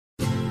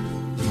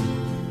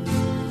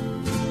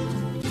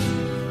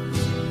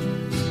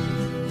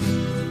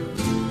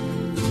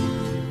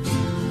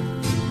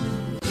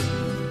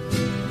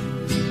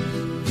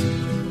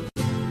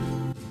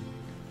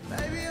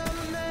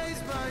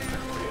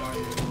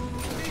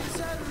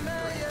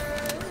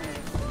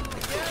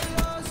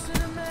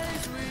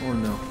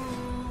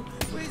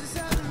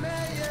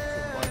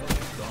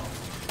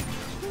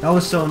That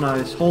was so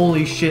nice.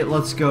 Holy shit,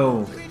 let's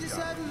go.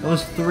 That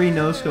was 3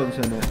 no-scopes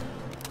in it.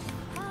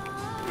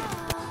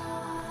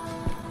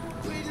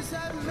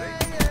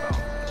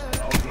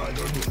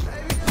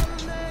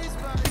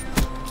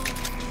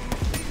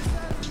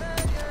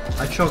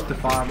 I choked the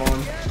 5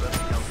 on.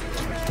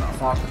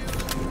 Fuck.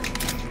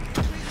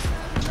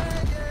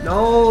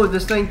 No,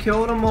 this thing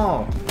killed them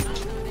all.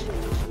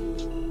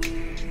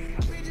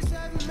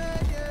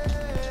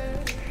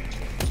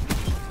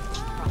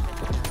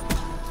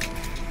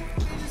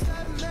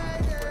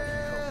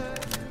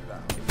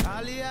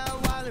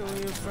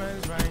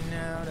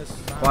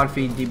 Quad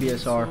feed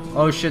DBSR.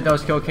 Oh shit, that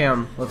was kill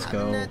cam. Let's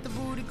go.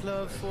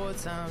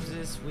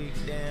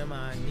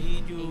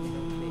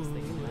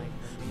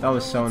 That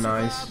was so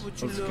nice.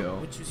 Let's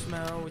go.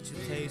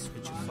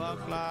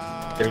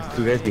 There's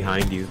 2 guys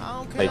behind you,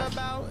 like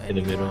in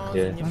the middle.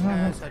 Yeah.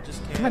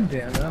 God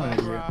damn,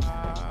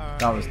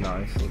 that was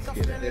nice. Let's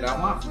get it. Dude, I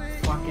want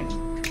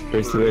fucking.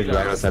 There's 2 guys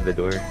right outside the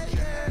door.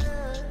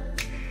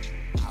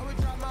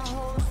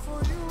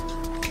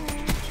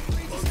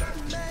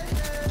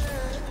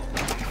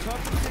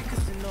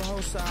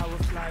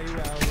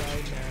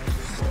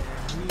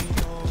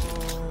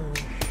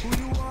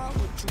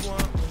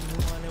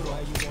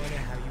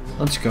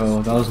 Let's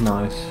go. That was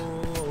nice.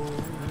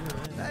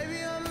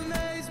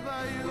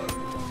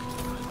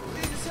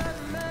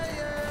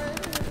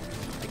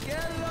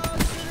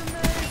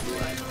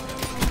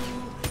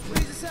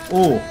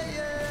 Oh,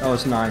 that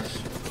was nice.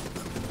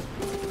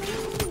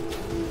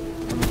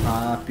 I'm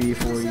happy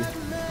for you.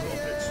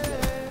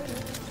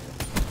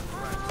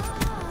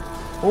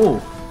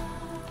 Oh,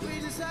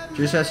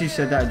 just as you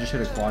said that, I just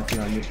hit a quad feed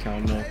on your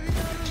count though.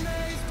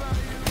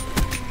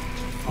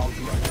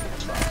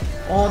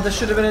 Oh, this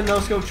should have been a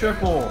no-scope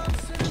triple.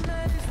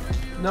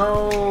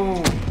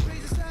 No.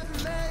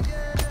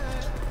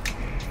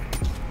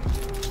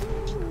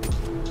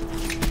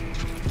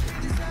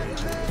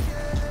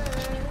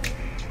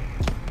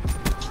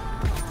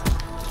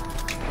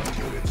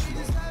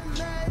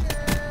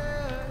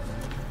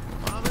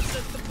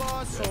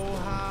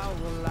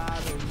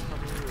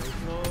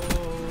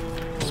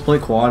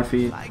 Split quad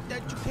feed.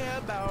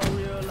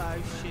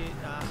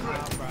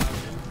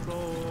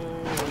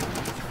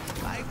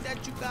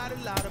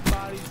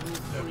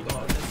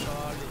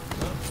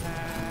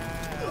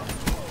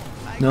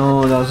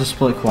 No, that was a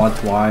split quad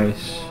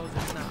twice.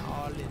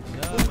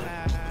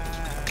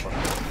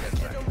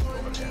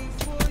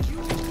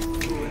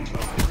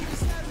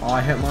 Oh,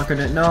 I hit markered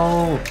it.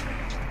 No.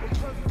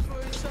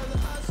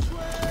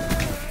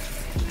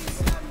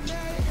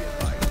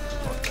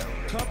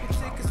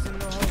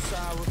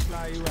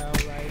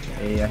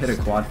 Hey, I hit a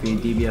quad feed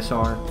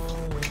DBSR.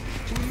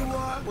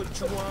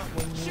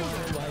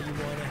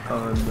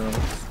 Oh no.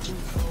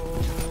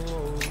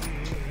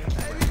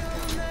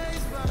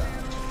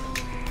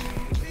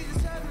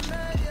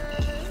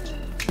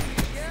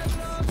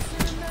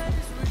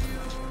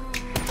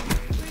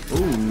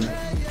 Ooh.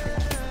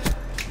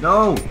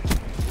 No!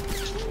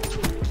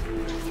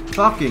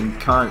 Fucking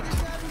cunt.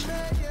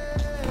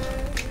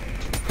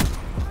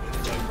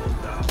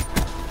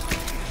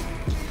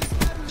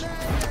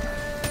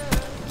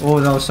 Oh,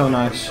 that was so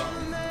nice.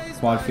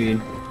 Quad feed.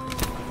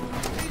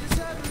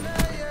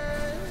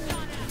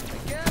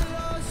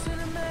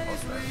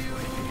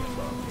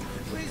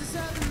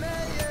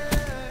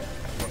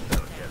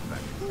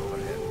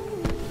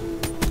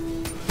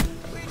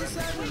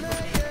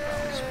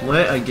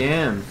 Split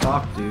again.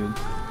 Fuck, dude.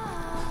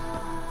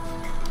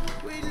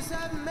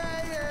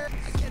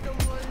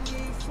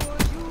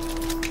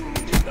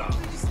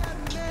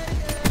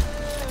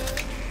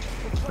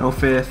 No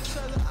 5th.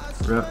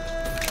 Rip.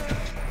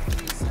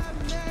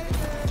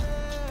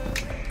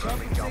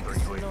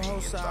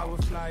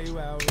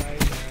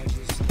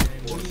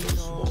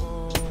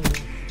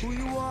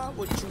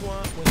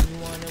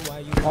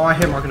 Oh, I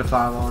hit marking a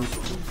 5 on.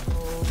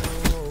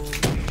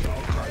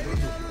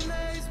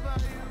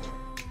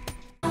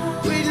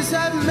 We just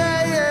haven't met.